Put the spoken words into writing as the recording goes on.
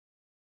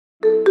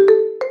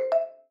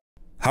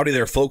Howdy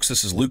there, folks.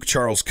 This is Luke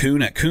Charles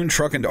Kuhn at Kuhn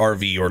Truck and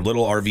RV, your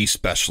little RV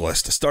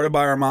specialist. Started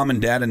by our mom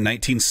and dad in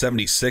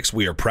 1976,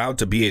 we are proud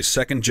to be a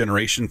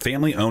second-generation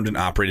family-owned and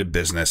operated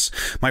business.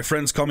 My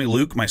friends call me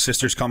Luke, my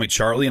sisters call me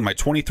Charlie, and my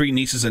 23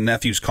 nieces and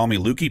nephews call me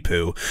Lukey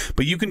Poo,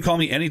 but you can call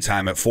me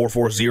anytime at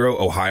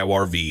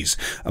 440-OHIO-RVs.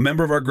 A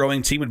member of our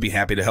growing team would be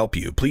happy to help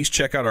you. Please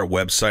check out our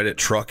website at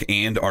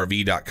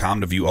truckandrv.com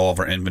to view all of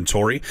our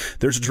inventory.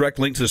 There's a direct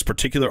link to this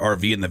particular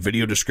RV in the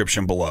video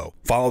description below.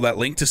 Follow that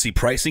link to see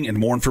pricing and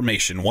more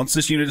information. Once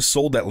this unit is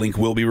sold, that link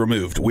will be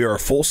removed. We are a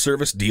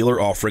full-service dealer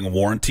offering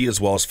warranty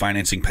as well as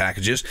financing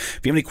packages.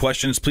 If you have any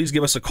questions, please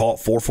give us a call at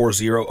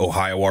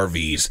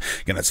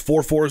 440-OHIO-RVs. Again, that's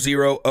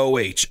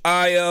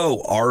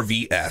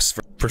 440-OHIO-RVS.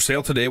 For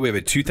sale today, we have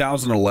a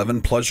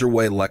 2011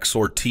 Pleasureway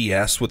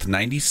Lexor-TS with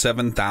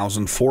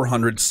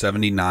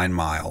 97,479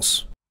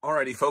 miles.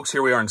 Alrighty, folks,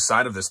 here we are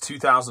inside of this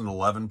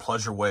 2011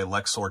 Pleasureway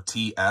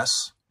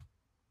Lexor-TS.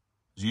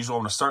 As usual,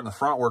 I'm going to start in the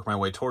front, work my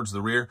way towards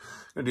the rear. I'm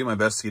going to do my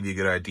best to give you a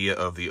good idea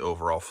of the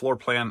overall floor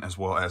plan as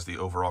well as the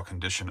overall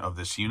condition of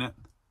this unit.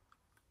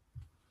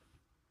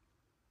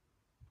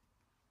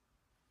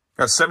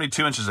 Got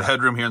 72 inches of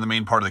headroom here in the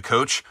main part of the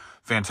coach.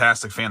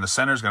 Fantastic fan. The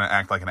center is going to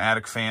act like an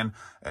attic fan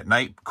at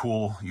night,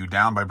 cool you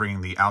down by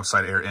bringing the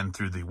outside air in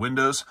through the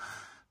windows.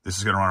 This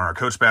is going to run on our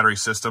coach battery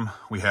system.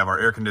 We have our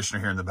air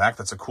conditioner here in the back.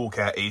 That's a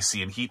CoolCat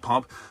AC and heat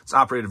pump. It's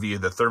operated via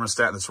the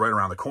thermostat that's right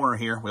around the corner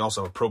here. We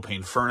also have a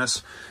propane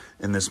furnace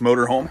in this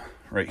motorhome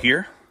right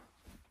here.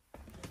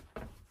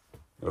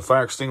 A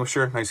fire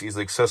extinguisher, nice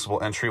easily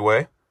accessible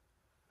entryway.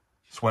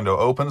 This window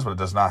opens, but it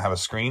does not have a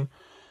screen.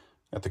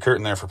 Got the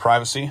curtain there for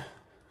privacy. A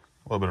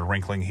little bit of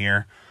wrinkling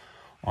here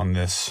on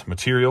this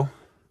material.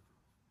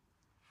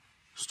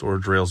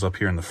 Storage rails up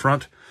here in the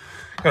front.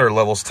 Got our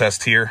levels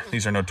test here.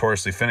 These are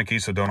notoriously finicky,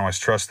 so don't always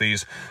trust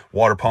these.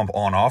 Water pump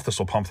on off. This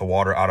will pump the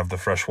water out of the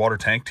fresh water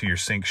tank to your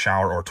sink,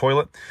 shower, or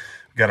toilet.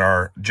 We've got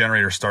our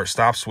generator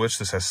start-stop switch.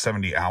 This has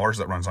 70 hours.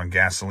 That runs on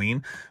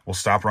gasoline. Will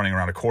stop running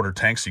around a quarter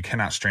tank, so you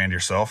cannot strand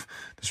yourself.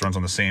 This runs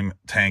on the same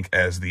tank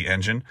as the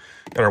engine.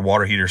 Got our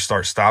water heater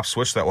start-stop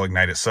switch. That will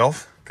ignite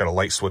itself. Got a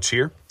light switch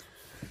here.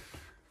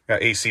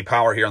 Got AC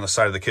power here on the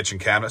side of the kitchen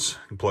cabinets. You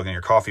can plug in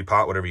your coffee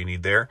pot, whatever you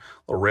need there.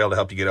 A little rail to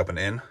help you get up and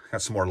in.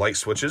 Got some more light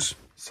switches.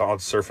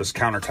 Solid surface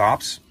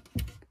countertops.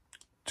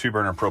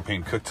 2-burner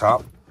propane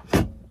cooktop.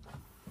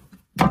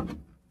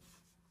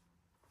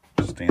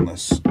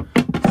 Stainless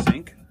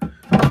sink.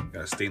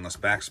 Got a stainless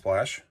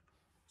backsplash.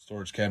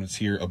 Storage cabinets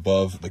here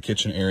above the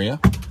kitchen area.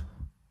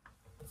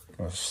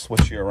 Gonna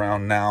switch you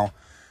around now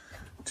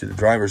to the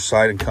driver's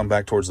side and come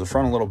back towards the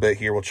front a little bit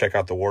here. We'll check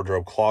out the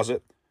wardrobe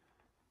closet.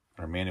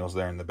 Our manuals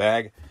there in the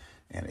bag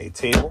and a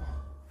table.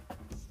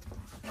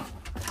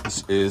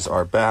 This is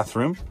our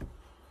bathroom.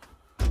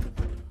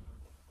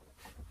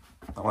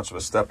 Not much of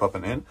a step up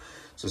and in.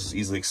 So this is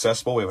easily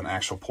accessible. We have an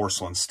actual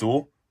porcelain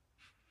stool.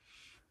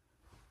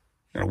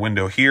 Got a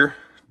window here.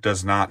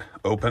 Does not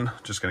open.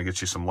 Just going to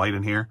get you some light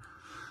in here.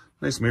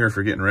 Nice mirror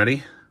for getting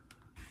ready.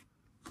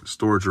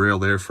 Storage rail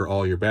there for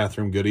all your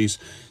bathroom goodies.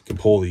 You can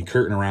pull the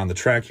curtain around the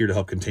track here to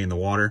help contain the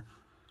water.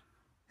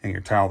 Hang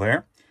your towel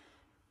there.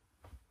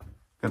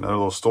 Got another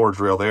little storage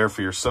rail there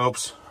for your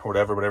soaps or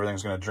whatever, but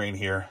everything's going to drain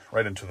here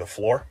right into the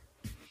floor.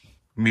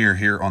 Mirror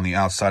here on the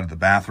outside of the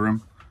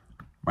bathroom.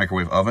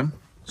 Microwave oven.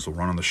 This will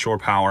run on the shore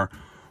power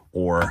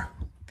or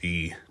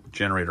the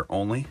generator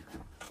only.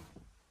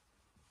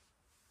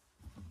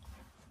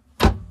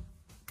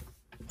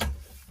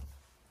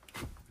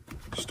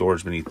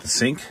 Storage beneath the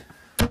sink.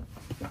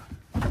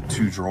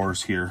 2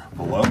 drawers here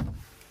below. Got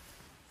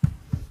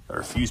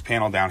our fuse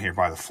panel down here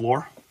by the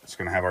floor. It's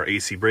going to have our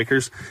AC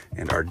breakers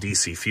and our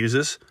DC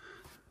fuses.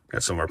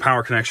 Got some of our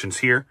power connections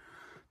here.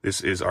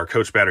 This is our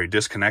coach battery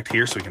disconnect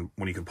here. So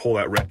when you can pull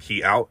that red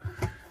key out,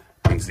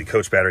 it means the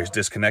coach battery is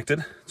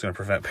disconnected. It's going to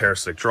prevent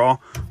parasitic draw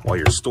while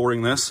you're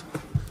storing this.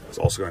 It's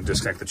also going to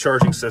disconnect the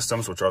charging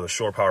systems, which are the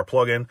shore power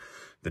plug-in,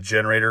 the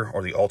generator,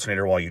 or the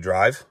alternator while you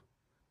drive.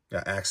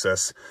 Got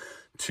access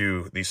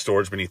to the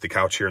storage beneath the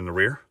couch here in the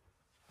rear.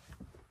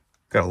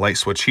 Got a light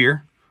switch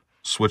here.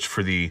 Switch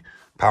for the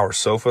power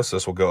sofa, so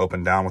this will go up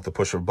and down with the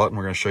push of a button.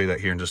 We're going to show you that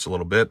here in just a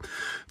little bit.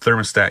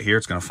 Thermostat here,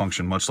 it's going to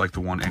function much like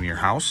the one in your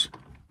house.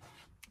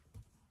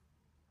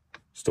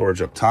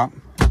 Storage up top.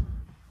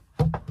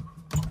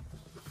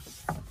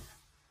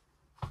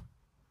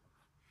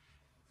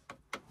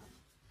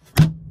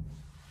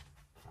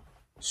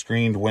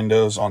 Screened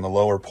windows on the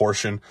lower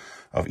portion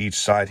of each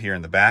side here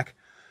in the back.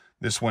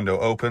 This window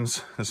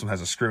opens. This one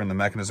has a screw in the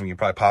mechanism. You can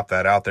probably pop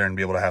that out there and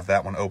be able to have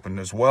that one open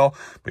as well,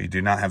 but you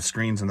do not have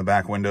screens in the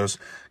back windows.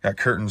 Got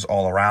curtains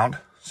all around,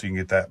 so you can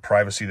get that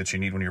privacy that you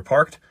need when you're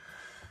parked.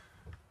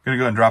 I'm gonna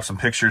go ahead and drop some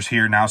pictures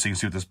here now so you can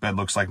see what this bed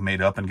looks like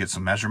made up and get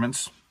some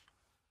measurements.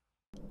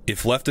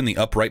 If left in the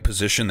upright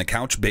position, the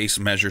couch base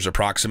measures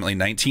approximately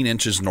 19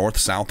 inches north,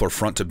 south, or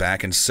front to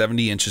back, and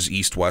 70 inches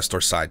east, west,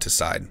 or side to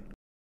side.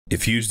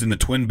 If used in the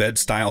twin bed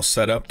style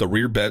setup, the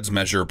rear beds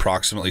measure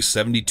approximately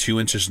 72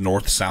 inches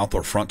north, south,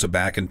 or front to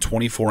back, and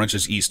 24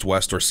 inches east,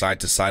 west, or side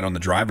to side on the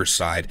driver's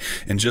side,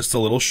 and just a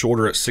little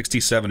shorter at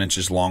 67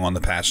 inches long on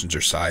the passenger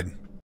side.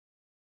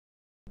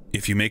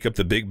 If you make up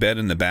the big bed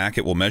in the back,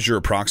 it will measure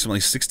approximately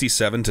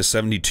 67 to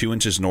 72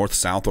 inches north,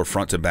 south, or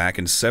front to back,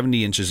 and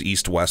 70 inches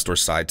east, west, or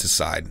side to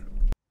side.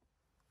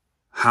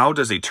 How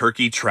does a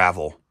turkey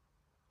travel?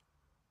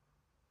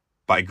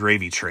 By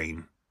gravy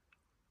train.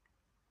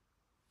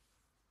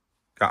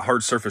 Got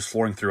hard surface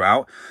flooring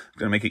throughout.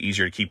 Going to make it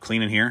easier to keep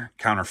clean in here.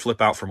 Counter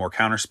flip out for more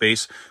counter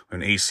space. We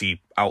have an AC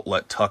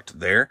outlet tucked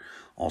there.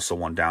 Also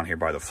one down here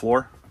by the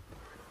floor.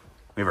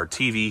 We have our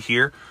TV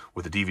here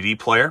with a DVD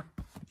player.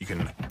 You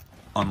can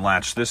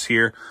unlatch this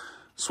here,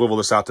 swivel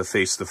this out to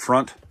face the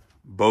front.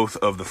 Both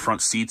of the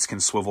front seats can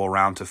swivel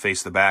around to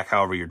face the back.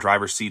 However, your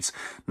driver's seat's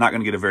not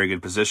going to get a very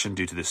good position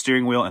due to the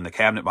steering wheel and the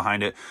cabinet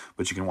behind it,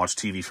 but you can watch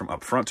TV from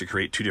up front to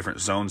create two different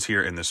zones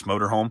here in this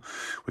motorhome.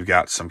 We've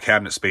got some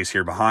cabinet space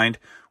here behind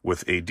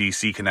with a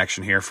DC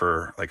connection here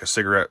for like a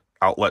cigarette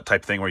outlet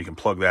type thing where you can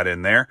plug that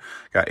in there.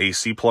 Got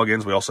AC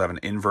plugins. We also have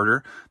an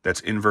inverter that's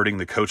inverting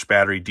the coach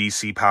battery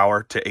DC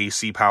power to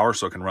AC power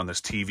so it can run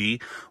this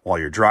TV while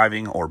you're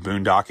driving or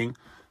boondocking.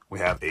 We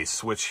have a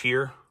switch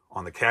here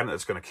on the cabinet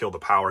that's going to kill the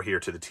power here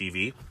to the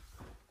TV.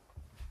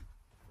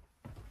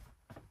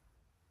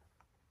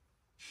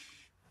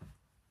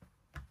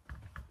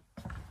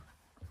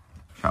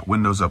 Got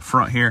windows up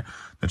front here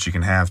that you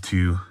can have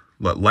to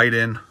let light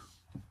in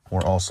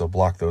or also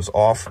block those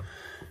off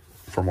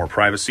for more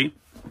privacy.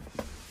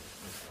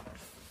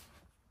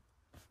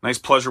 Nice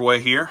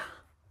pleasureway here.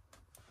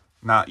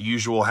 Not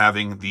usual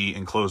having the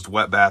enclosed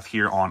wet bath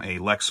here on a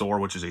Lexor,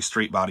 which is a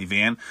straight body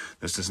van.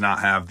 This does not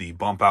have the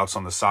bump outs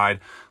on the side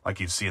like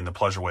you'd see in the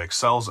pleasureway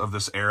Excels of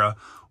this era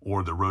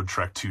or the Road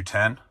Trek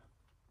 210.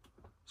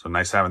 So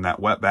nice having that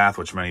wet bath,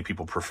 which many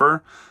people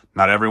prefer.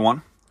 Not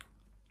everyone.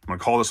 I'm going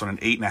to call this one an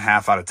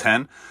 8.5 out of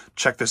 10.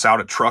 Check this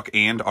out at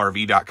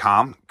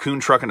truckandrv.com.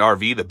 Kuhn Truck and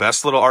RV, the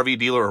best little RV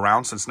dealer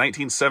around since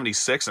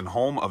 1976 and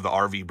home of the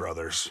RV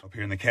brothers. Up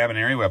here in the cabin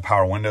area, we have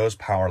power windows,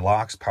 power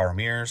locks, power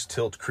mirrors,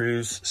 tilt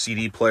cruise,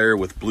 CD player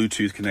with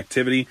Bluetooth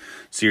connectivity,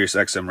 Sirius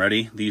XM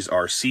ready. These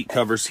are seat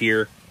covers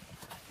here.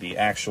 The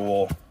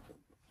actual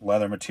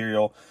leather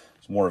material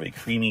is more of a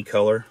creamy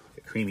color,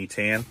 a creamy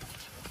tan.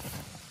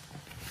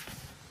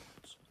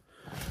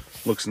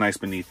 Looks nice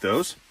beneath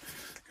those.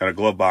 Got a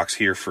glove box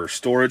here for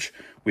storage.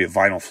 We have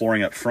vinyl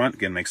flooring up front.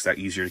 Again, makes that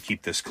easier to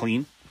keep this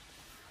clean.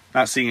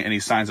 Not seeing any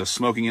signs of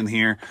smoking in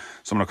here,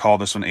 so I'm going to call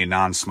this one a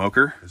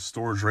non-smoker.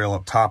 Storage rail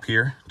up top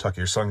here. Tuck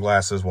your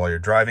sunglasses while you're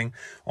driving.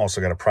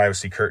 Also got a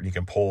privacy curtain you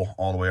can pull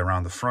all the way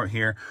around the front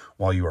here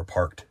while you are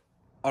parked.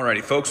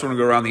 Alrighty, folks, we're going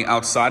to go around the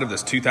outside of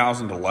this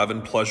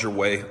 2011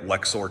 Pleasureway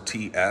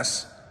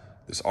Lexor-TS.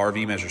 This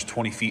RV measures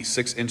 20 feet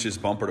 6 inches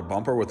bumper to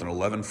bumper with an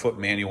 11-foot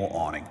manual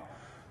awning.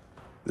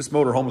 This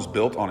motorhome is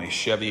built on a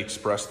Chevy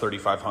Express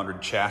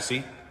 3500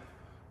 chassis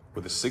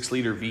with a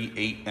 6-liter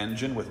V8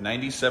 engine with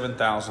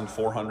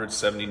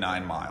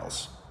 97,479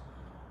 miles.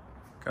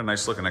 Got a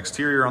nice looking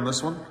exterior on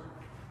this one.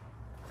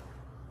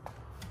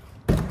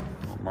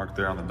 Mark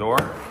there on the door.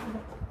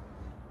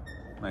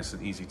 Nice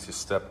and easy to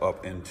step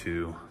up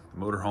into the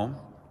motorhome.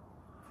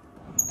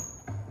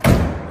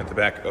 At the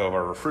back of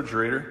our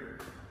refrigerator,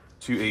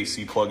 2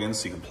 AC plug-ins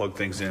so you can plug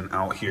things in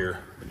out here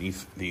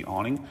beneath the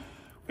awning.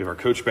 We have our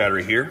coach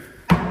battery here.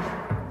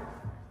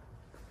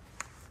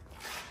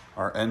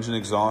 Our engine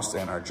exhaust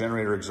and our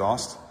generator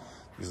exhaust.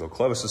 These little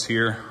clevises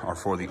here are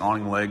for the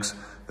awning legs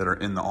that are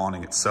in the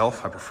awning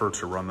itself. I prefer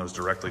to run those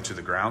directly to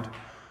the ground.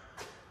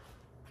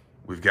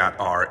 We've got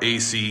our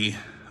AC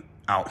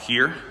out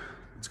here.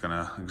 It's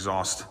gonna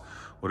exhaust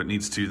what it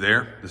needs to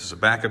there. This is a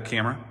backup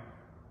camera.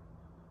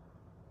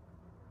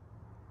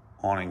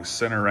 Awning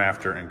center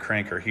rafter and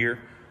crank are here.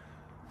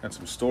 Got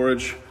some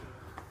storage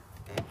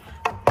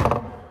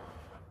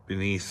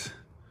beneath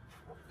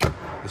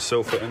the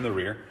sofa in the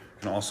rear.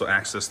 You can also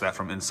access that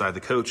from inside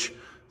the coach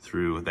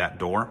through that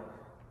door.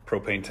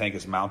 Propane tank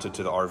is mounted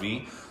to the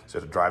RV, so you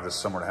have to drive this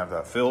somewhere to have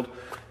that filled.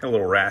 Got a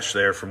little rash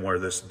there from where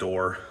this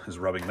door is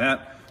rubbing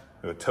that.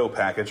 We have a tow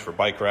package for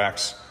bike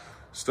racks,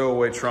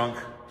 stowaway trunk,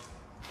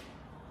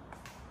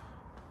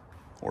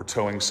 or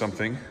towing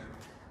something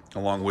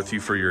along with you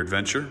for your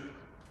adventure.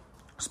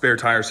 Spare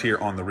tires here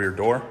on the rear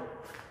door.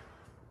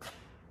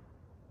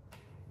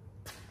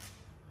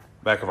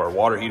 Back of our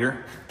water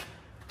heater.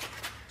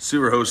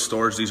 Sewer hose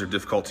storage, these are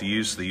difficult to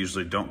use, so they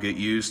usually don't get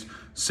used.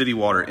 City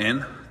water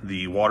in.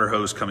 The water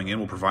hose coming in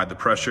will provide the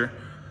pressure.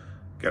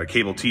 Got a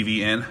cable TV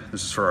in.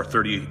 This is for our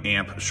 30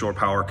 amp shore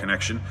power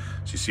connection.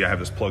 So you see I have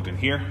this plugged in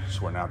here,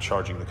 so we're now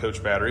charging the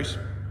coach batteries.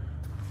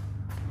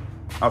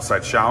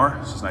 Outside shower,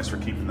 this is nice for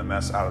keeping the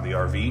mess out of the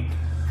RV.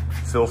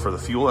 Fill for the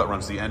fuel, that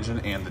runs the engine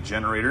and the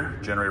generator.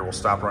 Generator will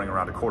stop running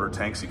around a quarter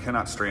tank, so you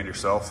cannot strand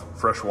yourself.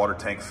 Fresh water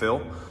tank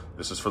fill.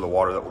 This is for the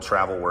water that will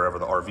travel wherever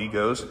the RV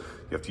goes.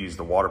 You have to use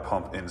the water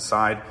pump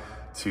inside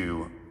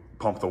to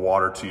pump the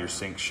water to your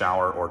sink,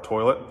 shower, or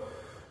toilet.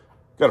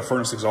 Got a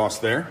furnace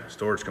exhaust there,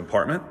 storage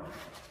compartment.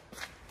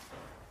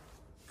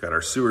 Got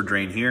our sewer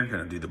drain here.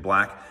 Gonna do the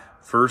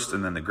black first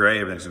and then the gray.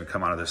 Everything's gonna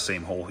come out of this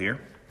same hole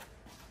here.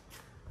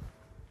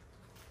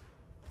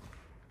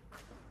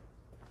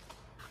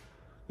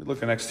 Good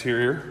looking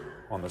exterior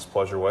on this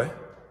Pleasureway.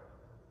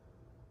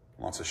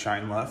 Lots of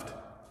shine left.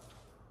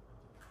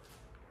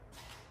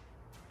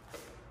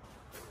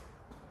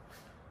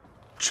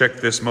 Check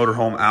this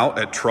motorhome out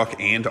at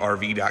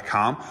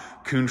truckandrv.com.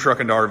 Kuhn Truck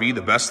and RV,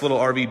 the best little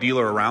RV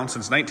dealer around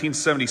since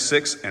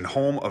 1976 and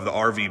home of the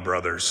RV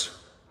brothers.